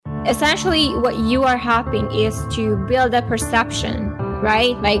essentially what you are helping is to build a perception,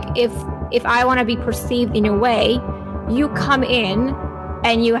 right? Like if I want to be perceived in a way, you come in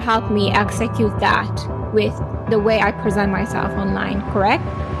and you help me execute that with the way I present myself online, correct?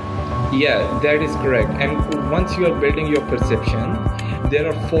 Yeah, that is correct. And once you are building your perception, there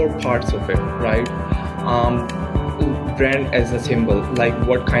are 4 parts of it, right? Brand as a symbol, like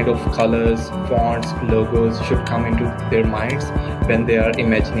what kind of colors, fonts, logos should come into their minds when they are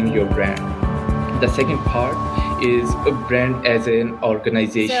imagining your brand. The second part is a brand as an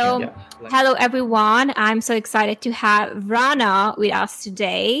organization. So, hello everyone. I'm so excited to have Rana with us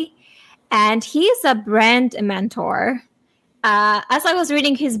today. And he's a brand mentor. As I was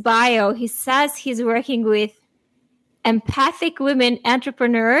reading his bio, he says he's working with empathic women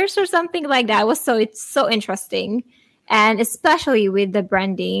entrepreneurs or something like that. It's so interesting. And especially with the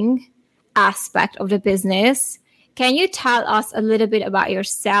branding aspect of the business. Can you tell us a little bit about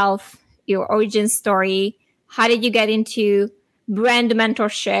yourself, your origin story? How did you get into brand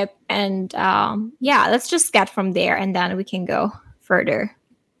mentorship? And let's just get from there and then we can go further.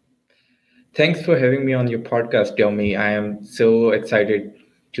 Thanks for having me on your podcast, Domi. I am so excited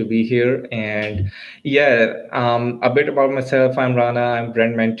to be here. And a bit about myself. I'm Rana. I'm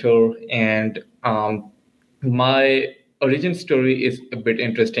brand mentor. And my origin story is a bit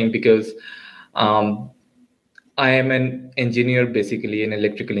interesting because I am an engineer, basically an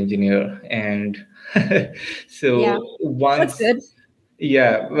electrical engineer. And That's good.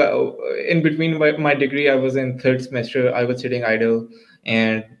 Yeah, well, in between my degree, I was in 3rd semester. I was sitting idle,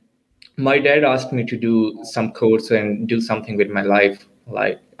 and my dad asked me to do some course and do something with my life.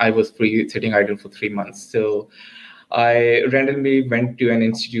 Like I was free sitting idle for 3 months. So I randomly went to an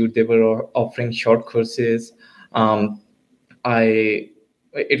institute. They were offering short courses.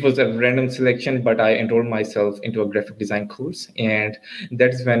 It was a random selection, but I enrolled myself into a graphic design course. And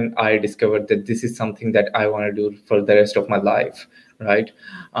that's when I discovered that this is something that I want to do for the rest of my life, right?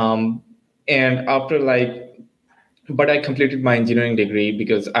 And after but I completed my engineering degree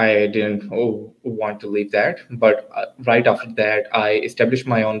because I didn't want to leave that. But right after that, I established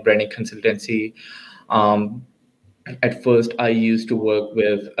my own branding consultancy. At first, I used to work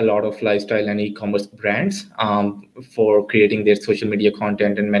with a lot of lifestyle and e-commerce brands for creating their social media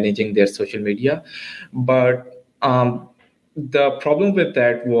content and managing their social media. But the problem with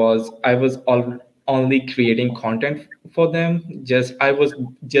that was I was only creating content for them. I was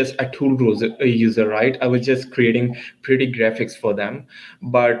just a tool user, right? I was just creating pretty graphics for them.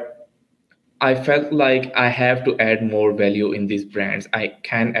 But I felt like I have to add more value in these brands. I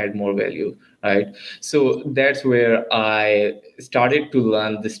can add more value, right? So that's where I started to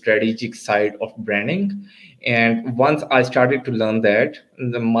learn the strategic side of branding. And once I started to learn that,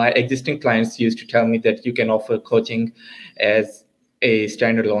 my existing clients used to tell me that you can offer coaching as a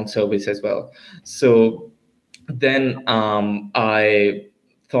standalone service as well. So then I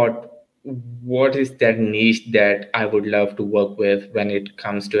thought, what is that niche that I would love to work with when it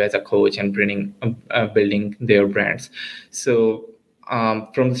comes to as a coach and building their brands? So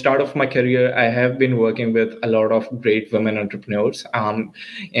from the start of my career, I have been working with a lot of great women entrepreneurs, and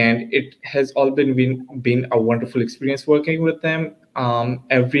it has all been a wonderful experience working with them.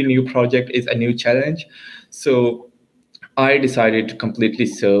 Every new project is a new challenge. So I decided to completely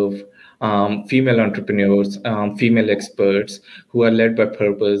serve female entrepreneurs, female experts who are led by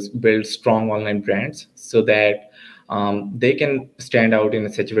purpose, build strong online brands so that they can stand out in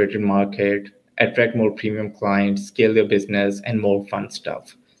a saturated market, attract more premium clients, scale their business, and more fun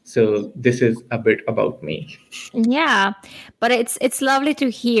stuff. So this is a bit about me. Yeah, but it's lovely to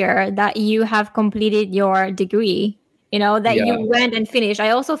hear that you have completed your degree, that you went and finished. I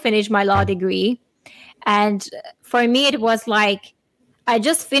also finished my law degree. And for me, it was like, I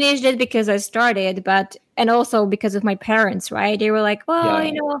just finished it because I started, and also because of my parents, right? They were like,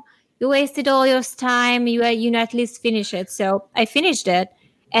 you wasted all your time. You at least finish it. So I finished it,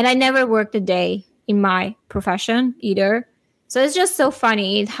 and I never worked a day in my profession either. So it's just so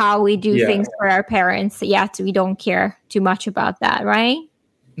funny how we do things for our parents, yet we don't care too much about that, right?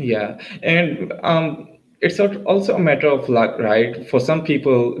 Yeah. And it's also a matter of luck, right? For some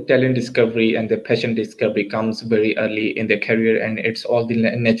people, talent discovery and their passion discovery comes very early in their career, and it's all the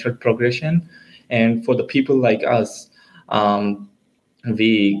natural progression. And for the people like us,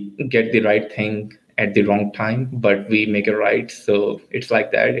 we get the right thing at the wrong time, but we make it right. So it's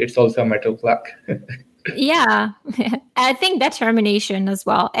like that. It's also a matter of luck. Yeah, I think determination as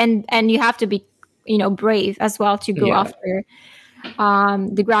well, and you have to be, brave as well to go after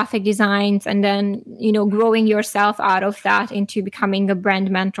the graphic designs, and then, growing yourself out of that into becoming a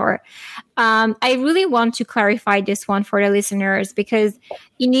brand mentor. I really want to clarify this one for the listeners, because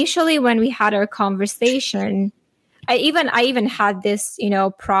initially when we had our conversation, I even had this,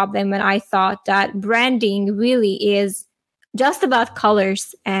 problem when I thought that branding really is just about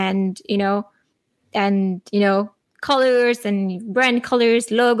colors and, colors and brand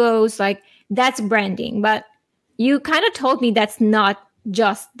colors, logos, like that's branding. But you kind of told me that's not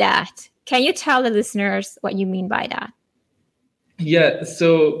just that. Can you tell the listeners what you mean by that? Yeah,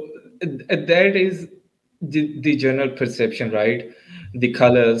 so that is the general perception, right? The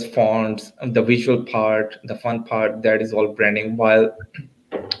colors, fonts, the visual part, the fun part, that is all branding. While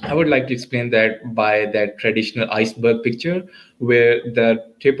I would like to explain that by that traditional iceberg picture, where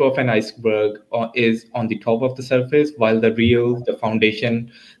the tip of an iceberg is on the top of the surface, while the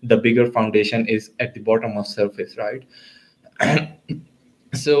foundation, the bigger foundation is at the bottom of surface, right?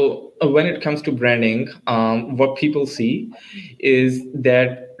 So when it comes to branding, what people see is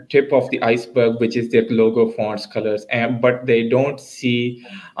that tip of the iceberg, which is their logo, fonts, colors, but they don't see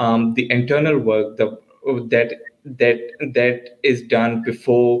the internal work, that is done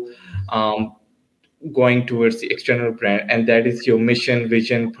before um, going towards the external brand, and that is your mission,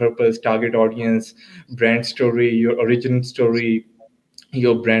 vision, purpose, target audience, brand story, your origin story,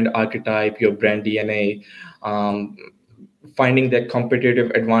 your brand archetype, your brand DNA. Um, Finding that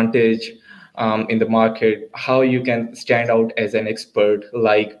competitive advantage in the market, how you can stand out as an expert,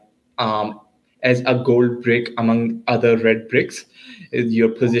 like um, as a gold brick among other red bricks, is your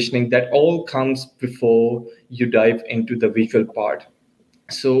positioning. That all comes before you dive into the visual part.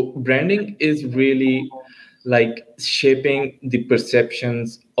 So branding is really like shaping the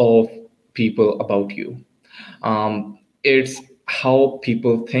perceptions of people about you. It's how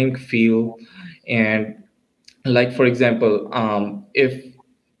people think, feel, and like for example, if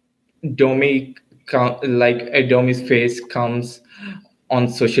like a Domi's face comes on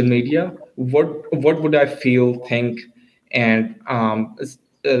social media, what would I feel, think, and and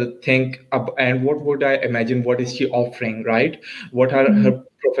what would I imagine? What is she offering, right? What are Mhm. her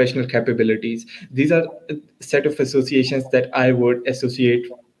professional capabilities? These are a set of associations that I would associate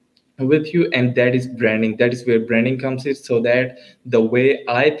with you, and that is branding. That is where branding comes in, so that the way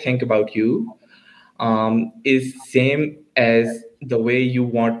I think about you is same as the way you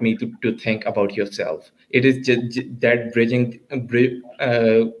want me to think about yourself. It is just that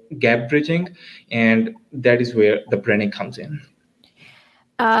gap bridging, and that is where the branding comes in.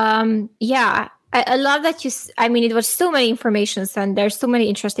 Yeah, I love that I mean, it was so many informations, and there's so many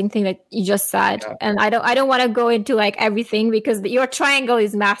interesting things that you just said. Yeah. And I don't want to go into like everything, because your triangle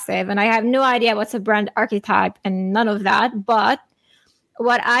is massive, and I have no idea what's a brand archetype and none of that. But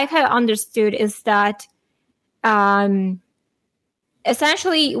what I have understood is that um,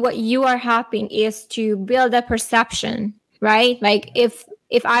 essentially what you are helping is to build a perception, right? Like if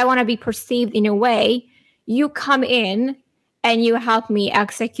I want to be perceived in a way, you come in and you help me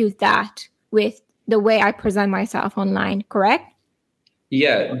execute that with the way I present myself online, correct?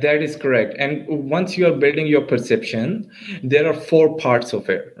 Yeah, that is correct. And once you are building your perception, there are four parts of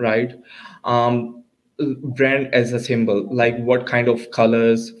it, right? Um, Brand as a symbol, like what kind of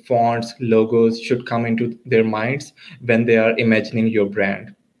colors, fonts, logos should come into their minds when they are imagining your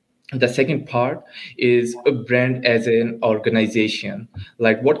brand. The second part is a brand as an organization,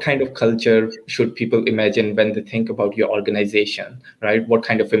 like what kind of culture should people imagine when they think about your organization, right? What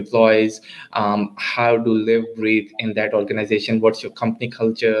kind of employees, how to live, breathe in that organization, what's your company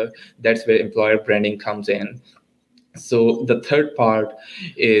culture? That's where employer branding comes in. So the third part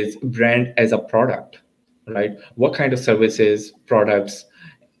is brand as a product, right? What kind of services, products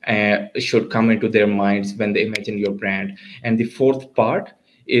should come into their minds when they imagine your brand? And the fourth part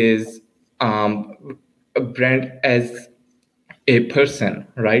is a brand as a person,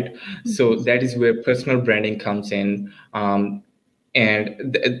 right? So that is where personal branding comes in. So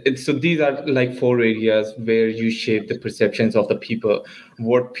these are like four areas where you shape the perceptions of the people.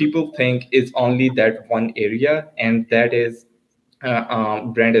 What people think is only that one area, and that is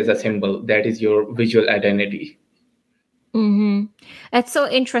brand as a symbol. That is your visual identity. Mm-hmm. That's so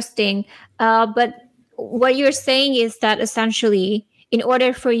interesting. But what you're saying is that essentially, in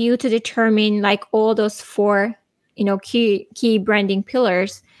order for you to determine like all those four, key branding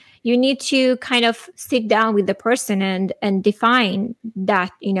pillars, you need to kind of sit down with the person and define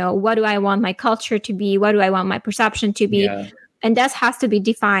that, what do I want my culture to be? What do I want my perception to be? Yeah. And that has to be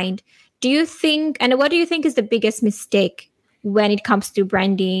defined. Do you think, and what do you think is the biggest mistake when it comes to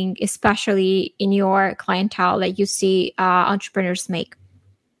branding, especially in your clientele that you see entrepreneurs make?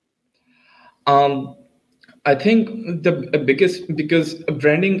 Um, I think the biggest, because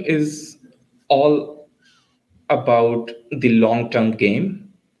branding is all about the long-term game,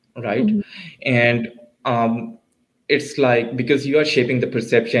 right? Mhm. And it's like, because you are shaping the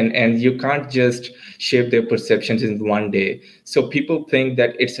perception and you can't just shape their perceptions in one day. So people think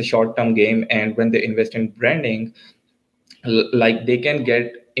that it's a short-term game, and when they invest in branding, like they can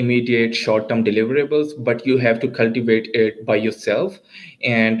get immediate short-term deliverables, but you have to cultivate it by yourself,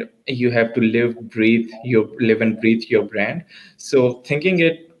 and you have to live and breathe your brand. So thinking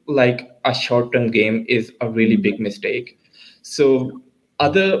it like a short-term game is a really big mistake. So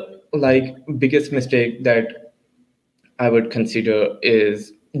other, like, biggest mistake that I would consider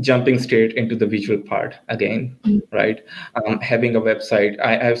is jumping straight into the visual part again, right? Having a website.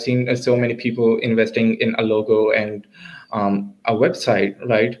 I've seen so many people investing in a logo and a website,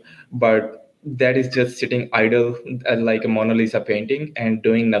 right? But that is just sitting idle, like a Mona Lisa painting, and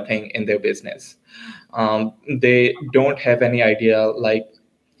doing nothing in their business. They don't have any idea, like,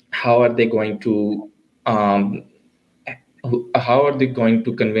 how are they going to um, how are they going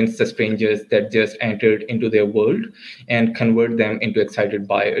to convince the strangers that just entered into their world and convert them into excited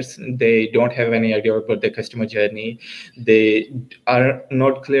buyers? They don't have any idea about their customer journey. They are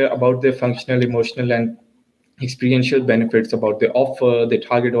not clear about their functional, emotional, and experiential benefits about the offer, the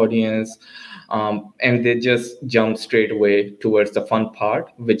target audience, and they just jump straight away towards the fun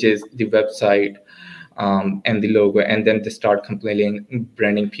part, which is the website and the logo, and then they start complaining,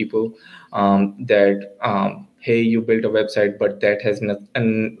 branding people, that hey, you built a website, but that has not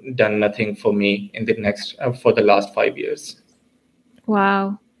done nothing for me in the next for the last 5 years.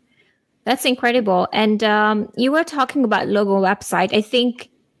 Wow, that's incredible. And you were talking about logo website. I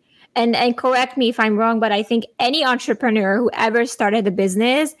think, and correct me if I'm wrong, but I think any entrepreneur who ever started a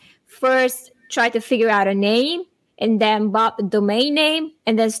business first tried to figure out a name and then bought the domain name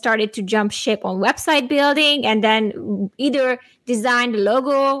and then started to jump ship on website building, and then either designed the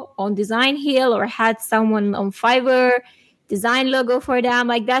logo on Design Hill or had someone on Fiverr design logo for them.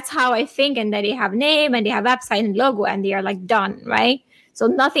 Like, that's how I think. And then they have name and they have website and logo and they are like done, right? So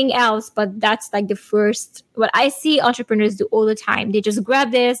nothing else, but that's like the first, what I see entrepreneurs do all the time. They just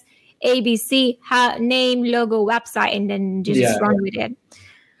grab this ABC, name, logo, website, and then just Yeah. run with it.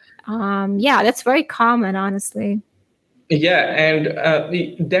 Yeah, that's very common, honestly. Yeah, and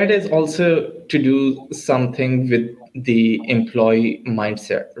that is also to do something with the employee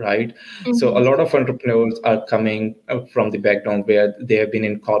mindset, right? So a lot of entrepreneurs are coming from the background where they have been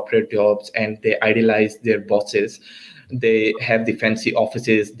in corporate jobs and they idolize their bosses. They have the fancy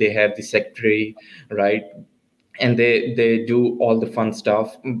offices, they have the secretary, right? And they do all the fun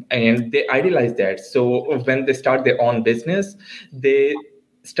stuff, and they idealize that. So when they start their own business, they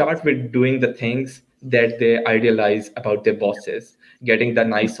start with doing the things that they idealize about their bosses, getting the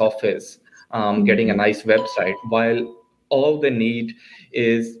nice office, getting a nice website, while all they need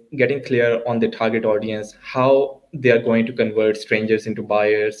is getting clear on the target audience, how they are going to convert strangers into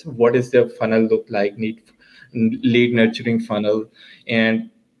buyers, what is their funnel look like, need lead nurturing funnel. And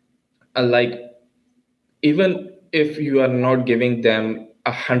like, even if you are not giving them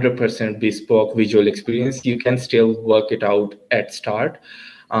 100% bespoke visual experience, you can still work it out at start.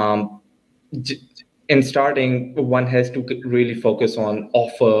 um, in starting, one has to really focus on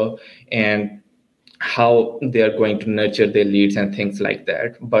offer and how they are going to nurture their leads and things like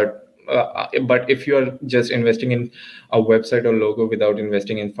that. But if you are just investing in a website or logo without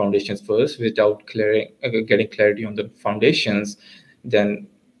investing in foundations first, without getting clarity on the foundations, then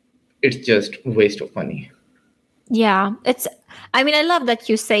it's just waste of money. Yeah, I mean, I love that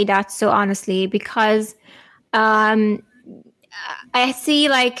you say that so honestly, because um, I see,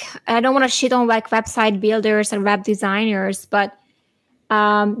 like, I don't want to shit on like website builders and web designers, but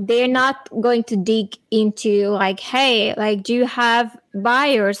they're not going to dig into like, hey, like, do you have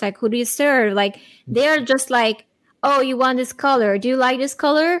buyers? Like, who do you serve? Like, they're just like, oh, you want this color? Do you like this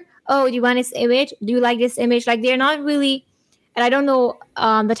color? Oh, do you want this image? Do you like this image? Like, they're not really, and I don't know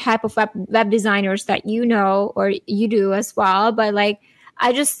the type of web designers that you know or you do as well, but like,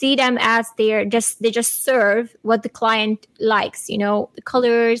 I just see them as they just serve what the client likes, the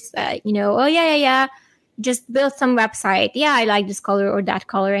colors, oh yeah, just build some website. Yeah, I like this color or that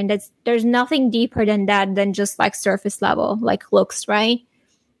color. And there's nothing deeper than that, than just like surface level, like looks, right?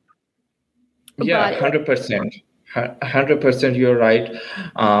 Yeah, 100%. 100%, you're right.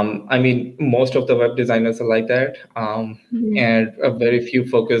 I mean, most of the web designers are like that. And very few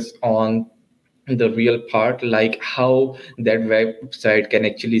focus on the real part, like how that website can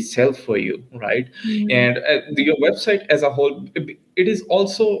actually sell for you, right? And your website as a whole, it is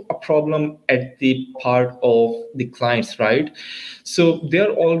also a problem at the part of the clients, right? So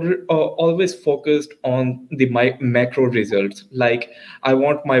they're always focused on the macro results, like I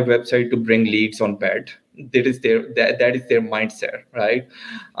want my website to bring leads on bed. That is their mindset, right?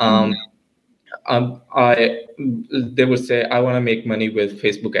 um, I They would say I want to make money with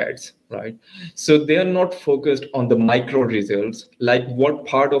Facebook ads, right? So they are not focused on the micro results, like what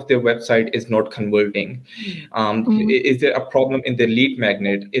part of their website is not converting. Is there a problem in the lead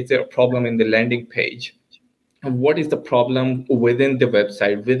magnet? Is there a problem in the landing page? What is the problem within the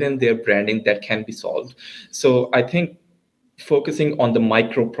website, within their branding that can be solved? So I think focusing on the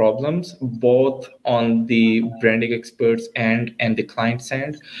micro problems, both on the branding experts and the client's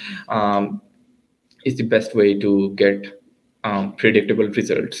end, um, is the best way to get predictable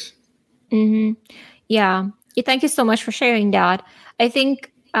results. Yeah. Thank you so much for sharing that. I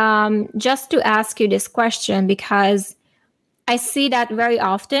think just to ask you this question, because I see that very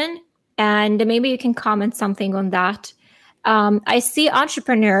often, and maybe you can comment something on that. I see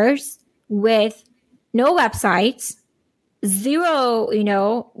entrepreneurs with no websites,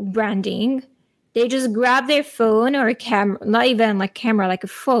 zero, branding. They just grab their phone or a camera, not even like camera, like a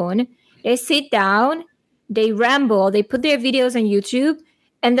phone. They sit down, they ramble, they put their videos on YouTube,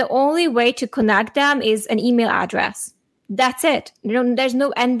 and the only way to connect them is an email address. That's it. There's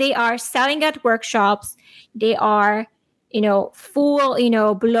no, and they are selling at workshops. They are, full,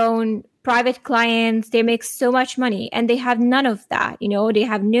 blown private clients. They make so much money, and they have none of that. They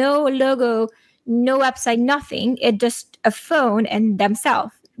have no logo, no website, nothing. It's just a phone and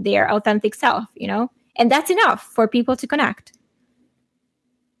themselves, their authentic self, and that's enough for people to connect.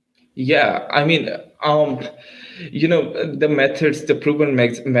 Yeah, I mean, the methods, the proven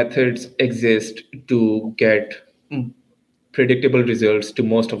methods exist to get predictable results to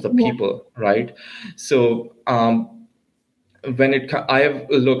most of the people, right? So I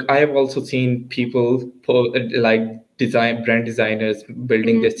have also seen people like brand designers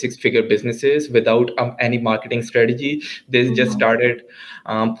building their six-figure businesses without any marketing strategy. They just started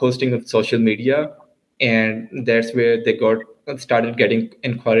posting on social media, and that's where they started getting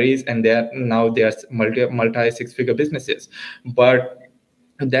inquiries, and they are multi six-figure businesses. But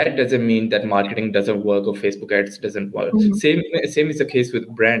that doesn't mean that marketing doesn't work or Facebook ads doesn't work. Same is the case with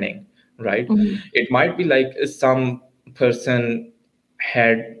branding, right? It might be like some person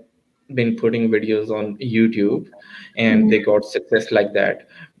had been putting videos on YouTube and they got success like that,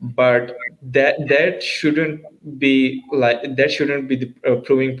 but that shouldn't be the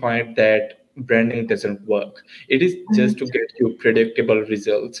proving point that branding doesn't work. It is just to get you predictable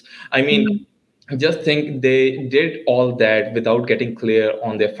results. I mean, just think they did all that without getting clear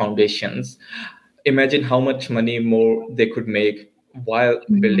on their foundations. Imagine how much money more they could make while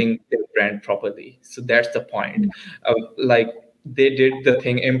building their brand properly. So that's the point. Like, they did the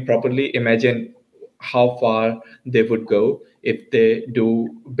thing improperly. Imagine how far they would go if they do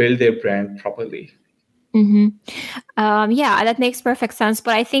build their brand properly. Yeah, that makes perfect sense.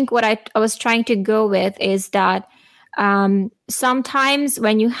 But I think what I was trying to go with is that sometimes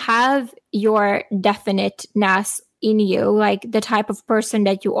when you have your definiteness in you, like the type of person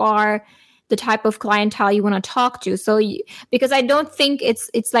that you are, the type of clientele you want to talk to. So, because I don't think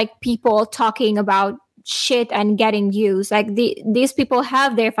it's like people talking about shit and getting views. Like these people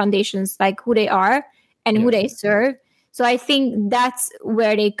have their foundations, like who they are and who they serve. So I think that's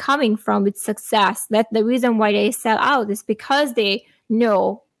where they're coming from with success. That the reason why they sell out is because they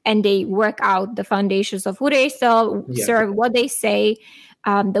know and they work out the foundations of who they serve, what they say,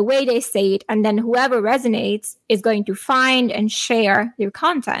 the way they say it, and then whoever resonates is going to find and share their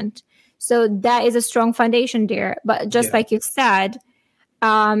content. So that is a strong foundation there. But just like you said,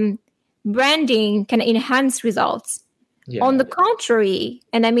 branding can enhance results. On the contrary,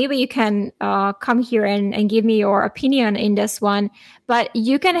 and then maybe you can come here and give me your opinion in this one, but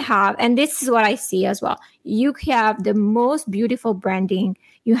you can have, and this is what I see as well, you have the most beautiful branding.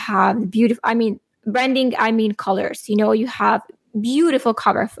 You have branding, I mean colors, you have beautiful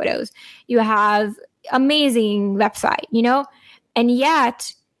cover photos. You have amazing website, and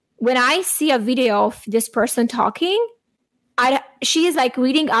yet when I see a video of this person talking, she is like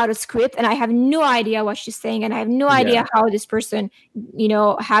reading out a script and I have no idea what she's saying. And I have no idea how this person,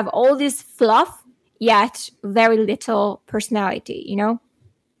 have all this fluff, yet very little personality,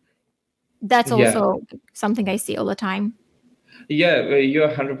 That's also something I see all the time. Yeah, you're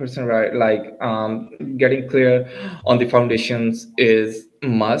 100% right. Like, getting clear on the foundations is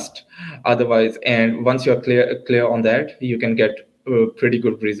must. Otherwise, and once you're clear on that, you can get pretty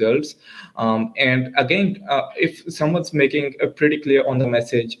good results. And again, if someone's making a pretty clear on the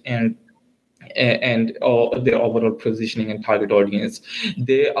message and their overall positioning and target audience,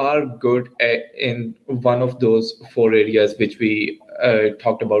 they are good in one of those four areas which we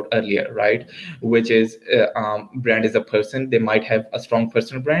talked about earlier, right? Which is brand as a person. They might have a strong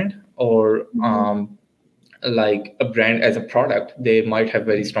personal brand, or like a brand as a product, they might have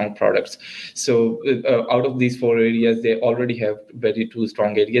very strong products. So out of these four areas, they already have very two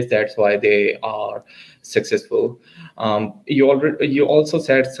strong areas. That's why they are successful. You also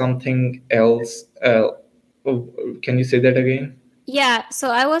said something else. Can you say that again? Yeah,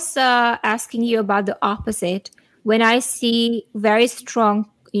 so I was asking you about the opposite. When I see very strong,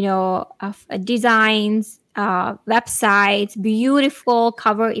 designs, websites, beautiful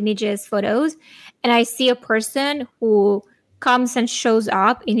cover images, photos, and I see a person who comes and shows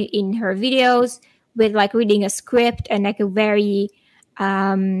up in her videos with like reading a script and like a very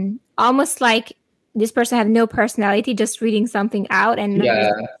almost like this person have no personality, just reading something out, and Yeah.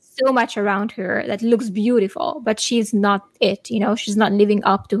 there's so much around her that looks beautiful, but she's not it. She's not living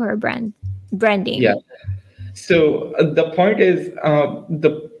up to her branding. Yeah. So the point is,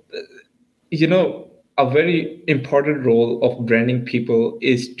 a very important role of branding people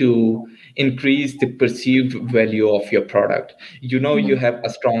is to increase the perceived value of your product. You have a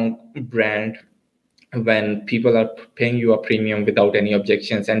strong brand when people are paying you a premium without any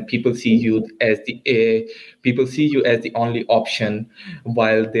objections, and people see you as the only option,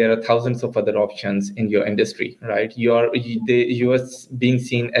 while there are thousands of other options in your industry, right? You are being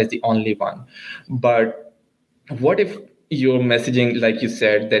seen as the only one. But what if your messaging, like you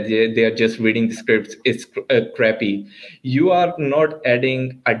said, that they are just reading the scripts, is crappy? You are not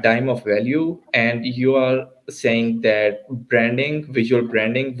adding a dime of value, and you are saying that visual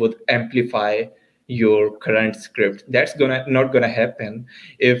branding would amplify your current script. That's not gonna happen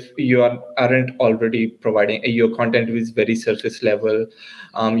if you aren't already providing your content is very surface level.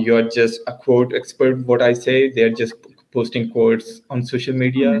 You're just a quote expert. What I say, they're just posting quotes on social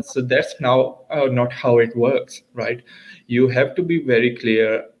media. So that's now not how it works, right? You have to be very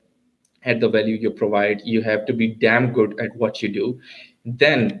clear at the value you provide. You have to be damn good at what you do.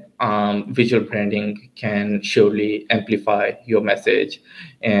 Then visual branding can surely amplify your message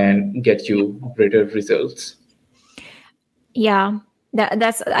and get you greater results. Yeah,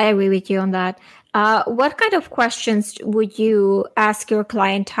 that's I agree with you on that. What kind of questions would you ask your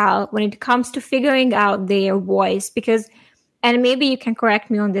clientele when it comes to figuring out their voice? Because, and maybe you can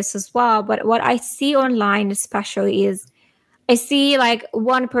correct me on this as well, but what I see online especially is I see like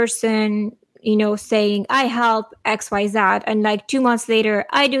one person, saying I help XYZ, and like 2 months later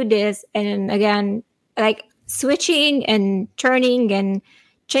I do this, and again, like switching and turning and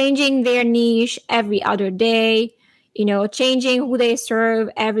changing their niche every other day, changing who they serve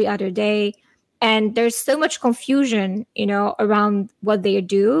every other day. And there's so much confusion, around what they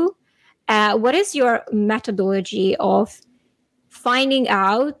do. What is your methodology of finding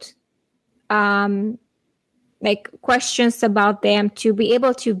out like questions about them to be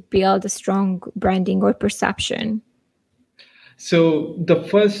able to build a strong branding or perception? So the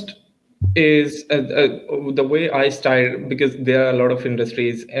first is the way I started, because there are a lot of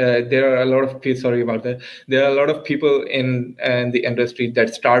industries. There are a lot of people. Sorry about that. There are a lot of people in the industry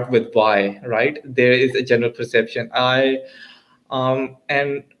that start with why. Right? There is a general perception.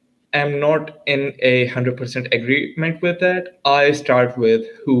 And am not in 100% agreement with that. I start with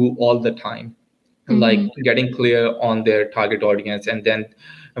who all the time, like getting clear on their target audience, and then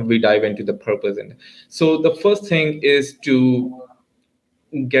we dive into the purpose. And so the first thing is to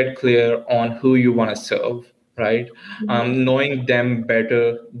get clear on who you want to serve, right? Knowing them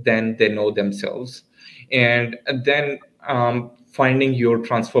better than they know themselves, and then finding your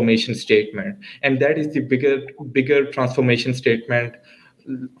transformation statement. And that is the bigger transformation statement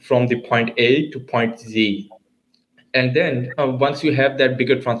from the point A to point Z. And then once you have that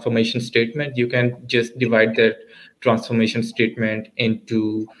bigger transformation statement, you can just divide that transformation statement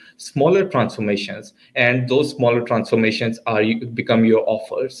into smaller transformations, and those smaller transformations become your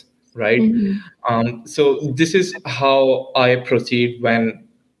offers, right? So this is how I proceed when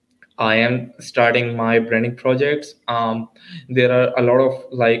I am starting my branding projects. There are a lot of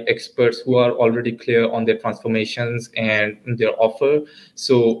like experts who are already clear on their transformations and their offer.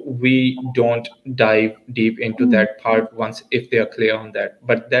 So we don't dive deep into that part once if they are clear on that.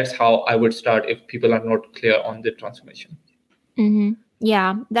 But that's how I would start if people are not clear on the transformation.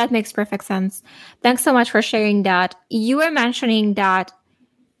 Yeah, that makes perfect sense. Thanks so much for sharing that. You were mentioning that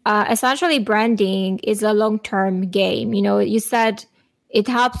essentially branding is a long-term game. You said it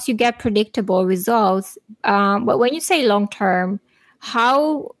helps you get predictable results. But when you say long-term,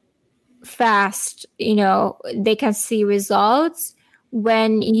 how fast, they can see results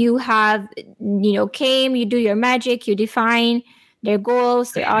when you have, you do your magic, you define their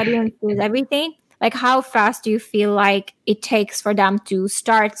goals, their audiences, everything. Like, how fast do you feel like it takes for them to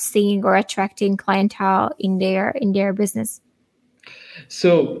start seeing or attracting clientele in their business?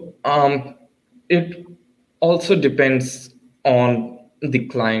 So it also depends on the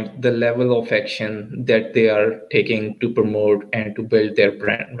client, the level of action that they are taking to promote and to build their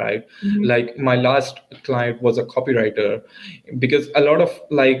brand, right? Mm-hmm. Like my last client was a copywriter, because a lot of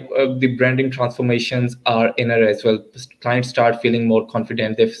the branding transformations are inner as well. Clients start feeling more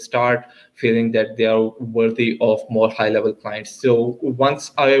confident. They start feeling that they are worthy of more high level clients. So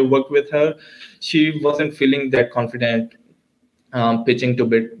once I worked with her, she wasn't feeling that confident pitching to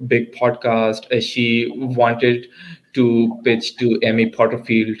big podcast. She wanted to pitch to Amy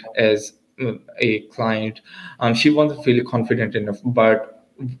Porterfield as a client. She wasn't really confident enough, but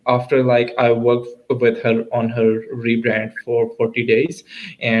after I worked with her on her rebrand for 40 days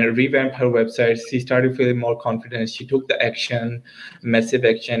and revamped her website, she started feeling more confident. She took the action, massive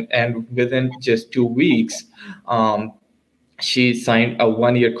action, and within just 2 weeks, she signed a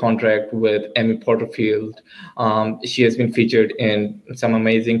 1-year contract with Amy Porterfield. She has been featured in some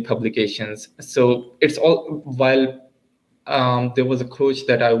amazing publications. So it's all while there was a coach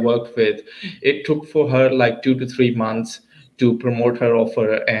that I worked with. It took for her like 2 to 3 months to promote her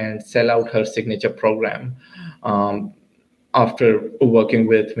offer and sell out her signature program after working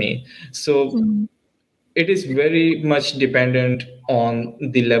with me. So it is very much dependent on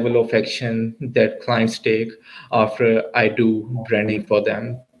the level of action that clients take after I do branding for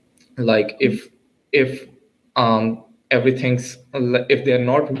them. Like if everything's, if they're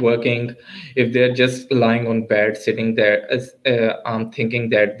not working, if they're just lying on bed sitting there as thinking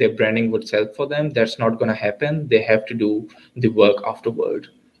that their branding would sell for them, that's not going to happen. They have to do the work afterward.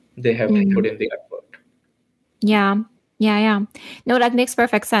 They have to put in the effort. Yeah. No, that makes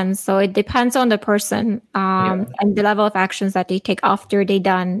perfect sense. So it depends on the person and the level of actions that they take after they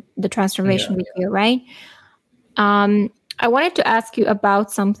done the transformation with you, right? I wanted to ask you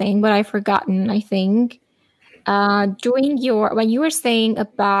about something, but I've forgotten, I think. When you were saying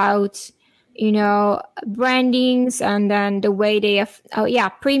about, brandings and then the way they have,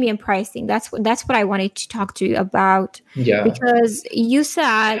 premium pricing. That's what I wanted to talk to you about. Yeah. Because you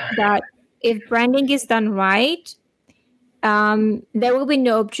said that if branding is done right, there will be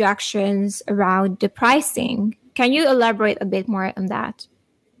no objections around the pricing. Can you elaborate a bit more on that?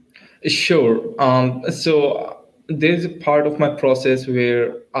 Sure. So there's a part of my process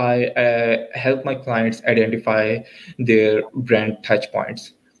where I help my clients identify their brand touch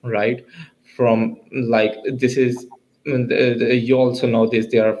points, right? From this is, you also know this,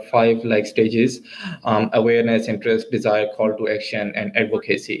 there are 5 stages: awareness, interest, desire, call to action, and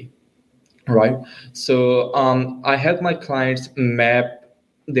advocacy, right? So I help my clients map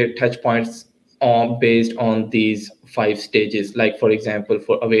their touch points based on these 5 stages. Like, for example,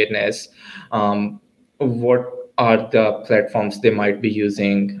 for awareness, what are the platforms they might be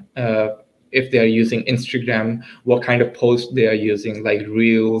using? If they are using Instagram, what kind of posts they are using, like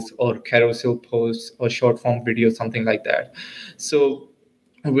reels or carousel posts or short form videos, something like that. So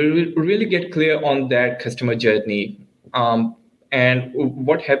we will really get clear on that customer journey. And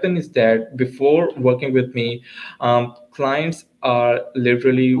what happened is that before working with me, clients are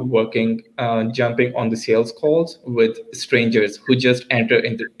literally jumping on the sales calls with strangers who just enter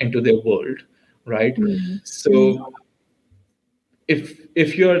into their world, right? So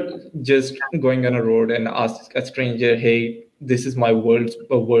if you're just going on a road and ask a stranger, hey, this is my world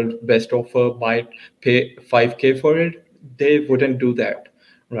best offer, pay 5K for it, they wouldn't do that,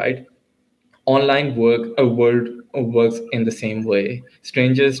 right? Online world works in the same way.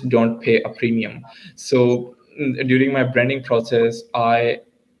 Strangers don't pay a premium. So during my branding process, I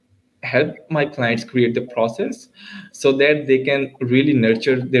help my clients create the process so that they can really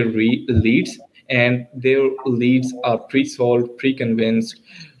nurture their leads, and their leads are pre-sold, pre-convinced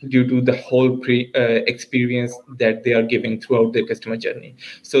due to the whole experience that they are giving throughout their customer journey.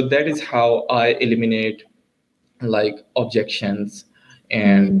 So that is how I eliminate objections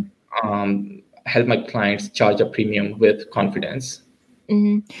and help my clients charge a premium with confidence.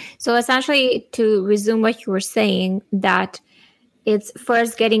 So essentially, to resume what you were saying, that it's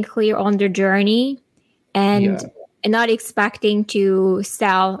first getting clear on the journey and not expecting to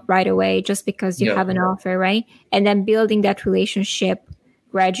sell right away just because you have an offer, right? And then building that relationship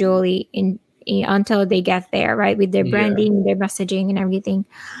gradually until they get there, right? With their branding, their messaging and everything.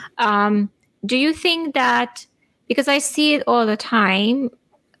 Do you think that, because I see it all the time,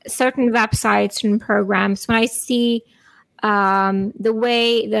 certain websites and programs, when I see the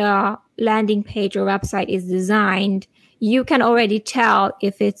way the landing page or website is designed, you can already tell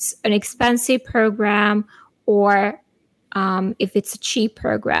if it's an expensive program or if it's a cheap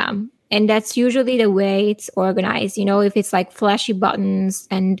program. And that's usually the way it's organized. If it's like flashy buttons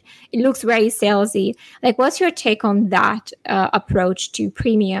and it looks very salesy. Like, what's your take on that approach to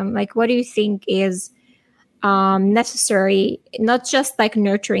premium? Like, what do you think is necessary, not just like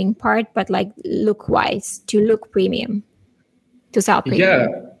nurturing part, but like look wise, to look premium, to sell premium?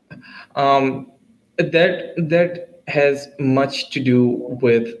 Yeah, that has much to do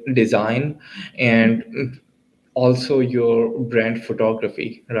with design and also your brand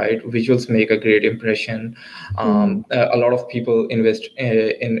photography, right? Visuals make a great impression. A lot of people invest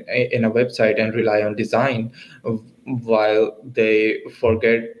in a website and rely on design, while they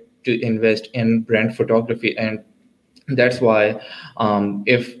forget to invest in brand photography. And that's why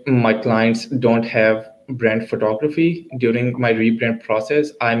if my clients don't have brand photography during my rebrand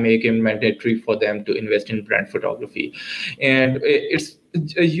process, I make it mandatory for them to invest in brand photography. And it's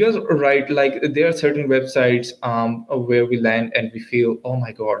you're right, like there are certain websites where we land and we feel, oh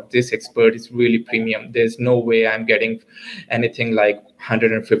my god, this expert is really premium, there's no way I'm getting anything like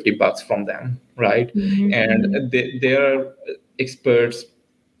 $150 from them, right? And there are experts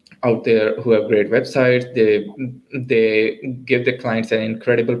out there who have great websites. They give the clients an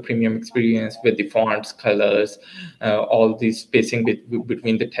incredible premium experience with the fonts, colors, all the spacing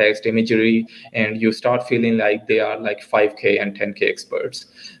between the text, imagery, and you start feeling like they are like 5K and 10K experts.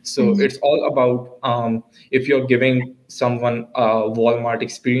 So it's all about if you're giving someone a Walmart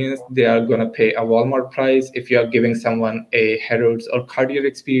experience, they are going to pay a Walmart price. If you are giving someone a Harrods or Cartier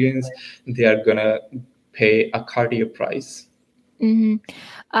experience, they are going to pay a Cartier price.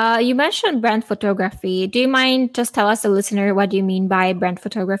 You mentioned brand photography. Do you mind just tell us, the listener, what do you mean by brand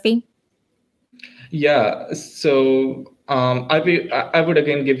photography? Yeah, so I would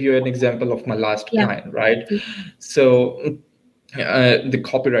again give you an example of my last client, right? So the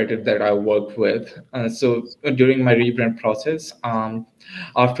copywriter that I worked with. So during my rebrand process,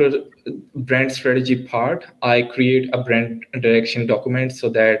 after brand strategy part, I create a brand direction document so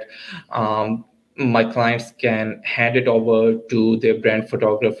that my clients can hand it over to their brand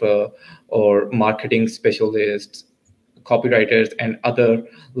photographer or marketing specialists, copywriters, and other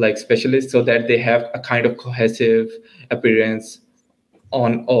like specialists, so that they have a kind of cohesive appearance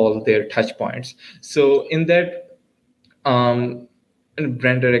on all their touch points. So in that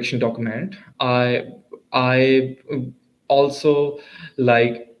brand direction document, I also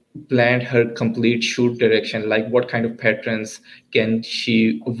like planned her complete shoot direction, like what kind of patterns can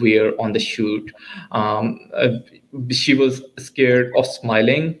she wear on the shoot. She was scared of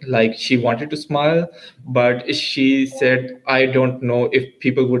smiling, like she wanted to smile, but she said, I don't know if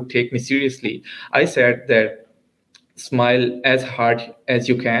people would take me seriously. I said that smile as hard as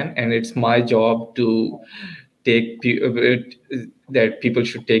you can, and it's my job to take that people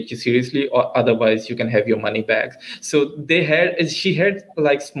should take you seriously, or otherwise you can have your money back. So she had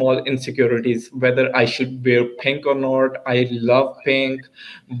like small insecurities whether I should wear pink or not. I love pink,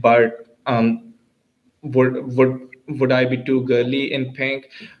 but would I be too girly in pink?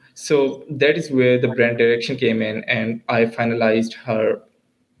 So that is where the brand direction came in, and I finalized her.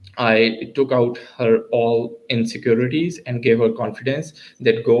 I took out her all insecurities and gave her confidence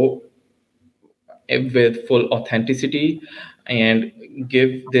that go with full authenticity and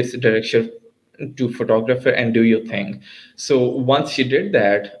give this direction to photographer and do your thing. So once she did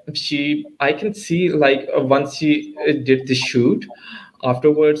that, I can see like once she did the shoot,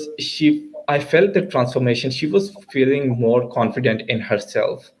 afterwards I felt the transformation. She was feeling more confident in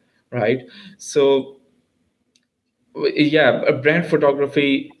herself, right? So yeah, brand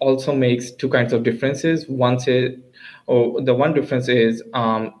photography also makes two kinds of differences. The one difference is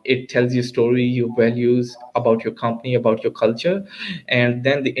it tells you story, your values about your company, about your culture, and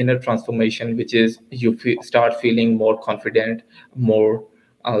then the inner transformation, which is you start feeling more confident, more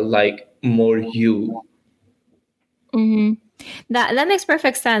more you. That makes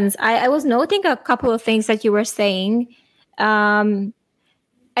perfect sense. I was noting a couple of things that you were saying.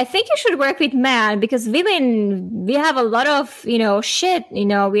 I think you should work with men, because women, we have a lot of, shit,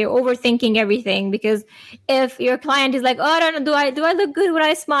 we're overthinking everything. Because if your client is like, oh, I don't know, do I look good when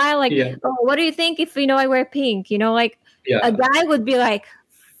I smile? Like, oh, what do you think if, I wear pink? A guy would be like,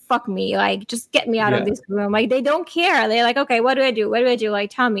 fuck me, like, just get me out of this room. Like, they don't care. They're like, okay, what do I do? What do I do?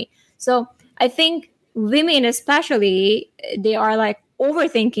 Like, tell me. So I think women especially, they are like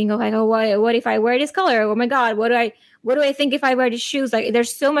overthinking of like, oh, what if I wear this color? Oh my God, what do I think if I wear these shoes? Like,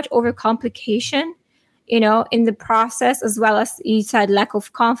 there's so much overcomplication, in the process, as well as you said, lack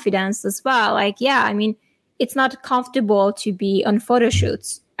of confidence as well. Like, yeah, I mean, it's not comfortable to be on photo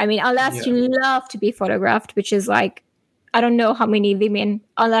shoots. I mean, unless you love to be photographed, which is like, I don't know how many women,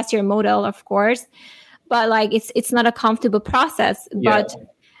 unless you're a model, of course, but like it's not a comfortable process. But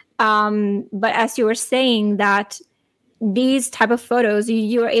as you were saying that these type of photos,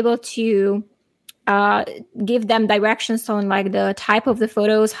 you are able to give them directions on like the type of the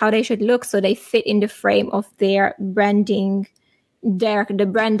photos, how they should look, so they fit in the frame of their branding, the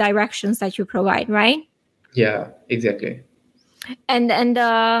brand directions that you provide, right? Yeah, exactly. And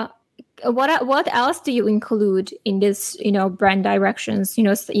what else do you include in this, brand directions?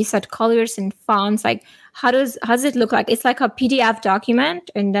 You said colors and fonts. Like, how does it look like? It's like a PDF document,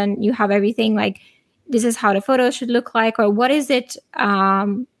 and then you have everything like, this is how the photo should look like, or what is it?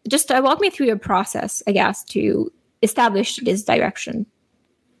 Just walk me through your process, I guess, to establish this direction.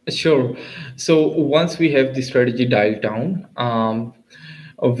 Sure. So once we have the strategy dialed down,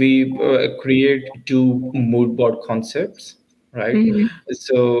 we create 2 mood board concepts, right? Mm-hmm.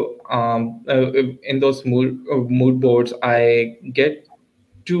 So in those mood boards, I get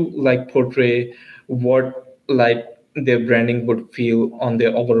to like portray what like their branding would feel on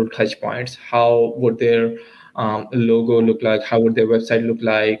their overall touch points. How would their logo look like? How would their website look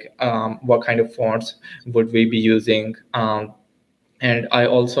like? What kind of fonts would we be using? And I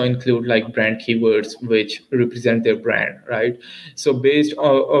also include like brand keywords which represent their brand, right? So based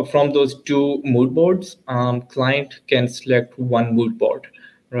from those 2 mood boards, client can select one mood board,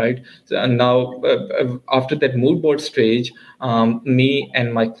 right? So, and now after that mood board stage, me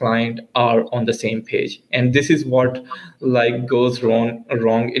and my client are on the same page, and this is what like goes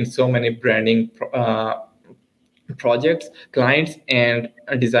wrong in so many branding projects. Clients and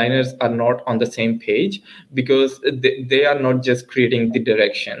designers are not on the same page because they are not just creating the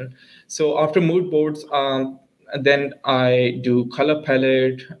direction. So after mood boards, then I do color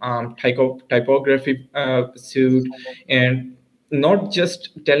palette, typography suite, and not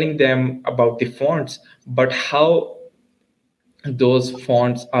just telling them about the fonts, but how those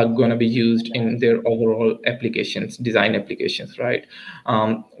fonts are going to be used in their overall applications, design applications, right?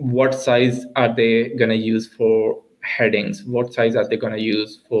 What size are they going to use for headings? What size are they going to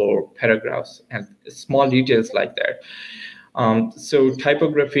use for paragraphs? And small details like that. So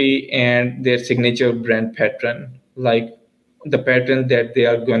typography and their signature brand pattern, like the pattern that they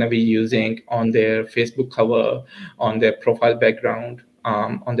are going to be using on their Facebook cover, on their profile background,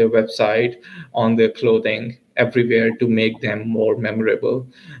 on their website, on their clothing, everywhere, to make them more memorable.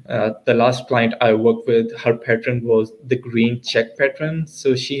 The last client I worked with, her pattern was the green check pattern.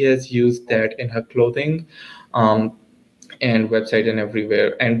 So she has used that in her clothing. And website and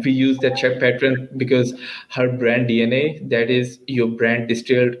everywhere. And we use that check pattern because her brand DNA, that is your brand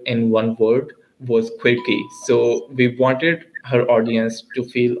distilled in one word, was quirky. So we wanted her audience to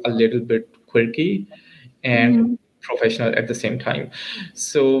feel a little bit quirky and professional at the same time.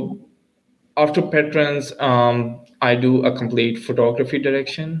 So after patterns, I do a complete photography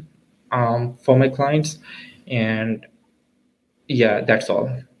direction for my clients. And yeah, that's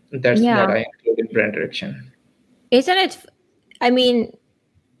all. That's what I include in brand direction. Isn't it? I mean,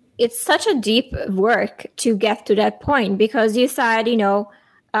 it's such a deep work to get to that point, because you said,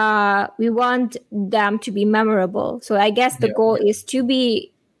 we want them to be memorable. So I guess the goal is to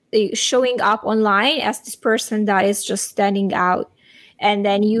be showing up online as this person that is just standing out, and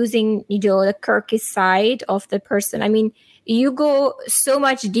then using, the quirky side of the person. I mean, you go so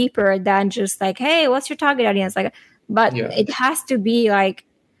much deeper than just like, hey, what's your target audience? Like, but it has to be like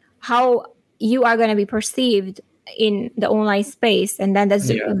how you are going to be perceived in the online space. And then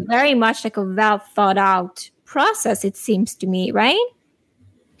that's very much like a well thought out process, it seems to me, right?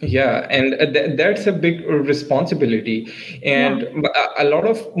 Yeah, and that's a big responsibility. And a lot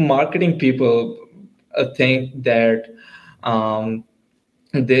of marketing people think that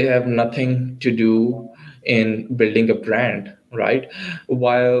they have nothing to do in building a brand, right?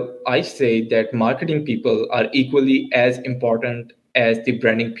 While I say that marketing people are equally as important as the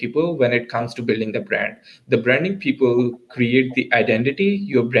branding people when it comes to building the brand. The branding people create the identity,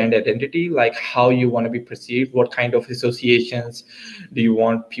 your brand identity, like how you want to be perceived, what kind of associations do you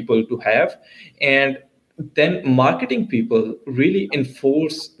want people to have. And then marketing people really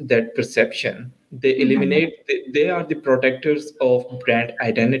enforce that perception. They eliminate, they are the protectors of brand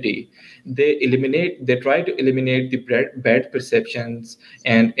identity. They try to eliminate the bad perceptions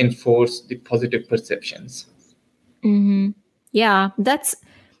and enforce the positive perceptions. Yeah, that's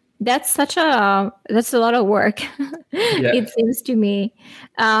a lot of work. It seems to me.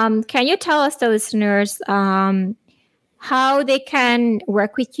 Can you tell us, the listeners, how they can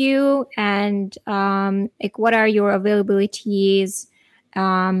work with you, and like what are your availabilities,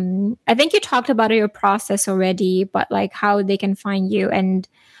 I think you talked about your process already, but like how they can find you and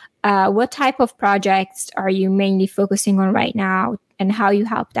what type of projects are you mainly focusing on right now and how you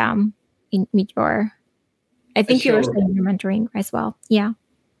help them meet your, I think Sure. you're saying you're mentoring as well. Yeah.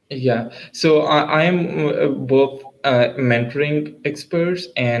 Yeah. So I am both mentoring experts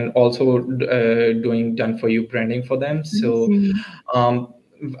and also doing done for you branding for them. So um,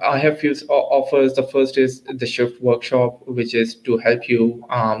 I have few offers. The first is the Shift workshop, which is to help you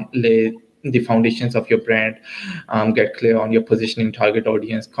lay the foundations of your brand, get clear on your positioning, target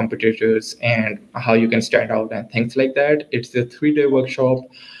audience, competitors, and how you can stand out and things like that. It's a 3-day workshop.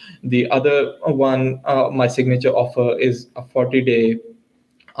 The other one, my signature offer, is a 40-day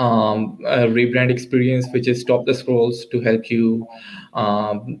rebrand experience, which is Stop the Scrolls, to help you,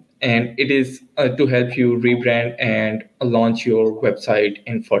 and it is to help you rebrand and launch your website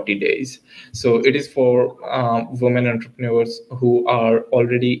in 40 days. So it is for women entrepreneurs who are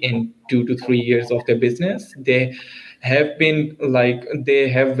already in 2 to 3 years of their business. They have been like, they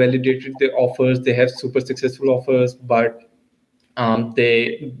have validated their offers, they have super successful offers, but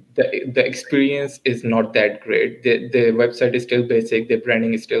the experience is not that great. The website is still basic, the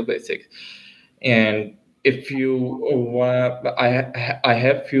branding is still basic. And if you want, I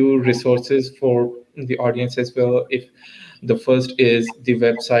have few resources for the audience as well. If the first is the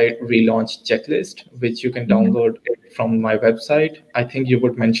website relaunch checklist, which you can download it from my website. I think you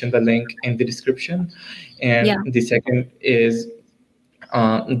would mention the link in the description. And the second is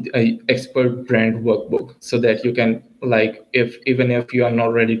a expert brand workbook, so that you can, like, even if you are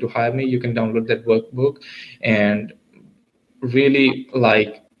not ready to hire me, you can download that workbook and really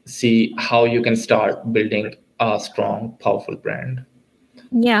like see how you can start building a strong, powerful brand.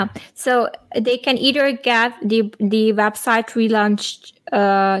 Yeah. So they can either get the website relaunch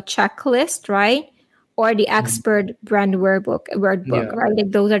checklist, right? Or the expert brand workbook, right?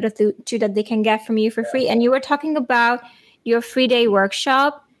 Like those are the two that they can get from you for free. And you were talking about your 3-day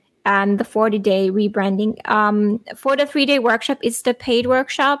workshop and the 40-day rebranding. For the 3-day workshop, it's the paid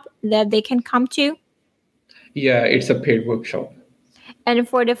workshop that they can come to? Yeah, it's a paid workshop. And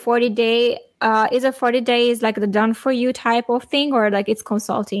for the 40-day, is a 40 days like the done for you type of thing, or like it's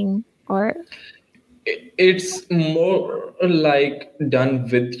consulting, or? It's more like done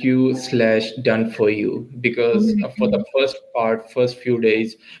with you / done for you, because for the first few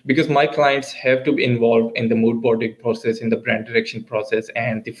days, because my clients have to be involved in the mood boarding process, in the brand direction process,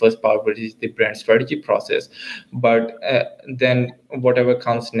 and the first part, which is the brand strategy process. But then whatever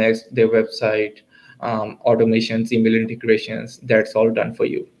comes next, their website, automations, email integrations, that's all done for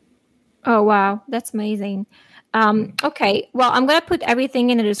you. Oh, wow. That's amazing. Okay, well, I'm going to put everything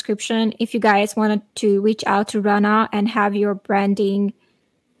in the description. If you guys wanted to reach out to Rana and have your branding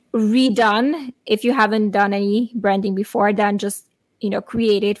redone, if you haven't done any branding before, then just,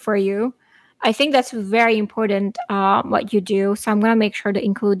 create it for you. I think that's very important, what you do. So I'm going to make sure to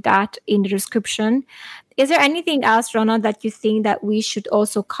include that in the description. Is there anything else, Rana, that you think that we should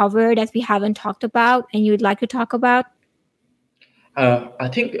also cover that we haven't talked about and you'd like to talk about? I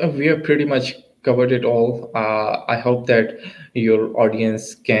think we have pretty much covered it all. I hope that your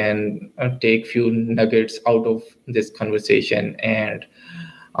audience can take few nuggets out of this conversation and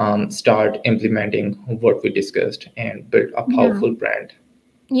start implementing what we discussed and build a powerful brand.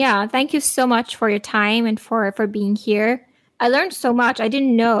 Yeah, thank you so much for your time and for being here. I learned so much. I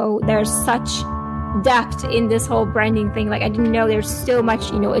didn't know there's such depth in this whole branding thing. Like, I didn't know there's so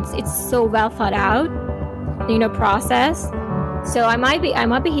much, it's so well thought out, process. So I might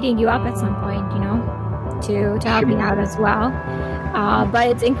be hitting you up at some point, to help me out as well. But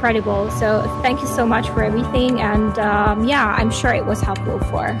it's incredible. So thank you so much for everything. And I'm sure it was helpful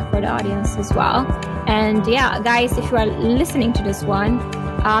for the audience as well. And yeah, guys, if you are listening to this one,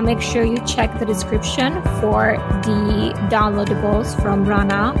 make sure you check the description for the downloadables from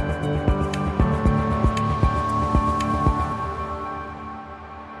Rana.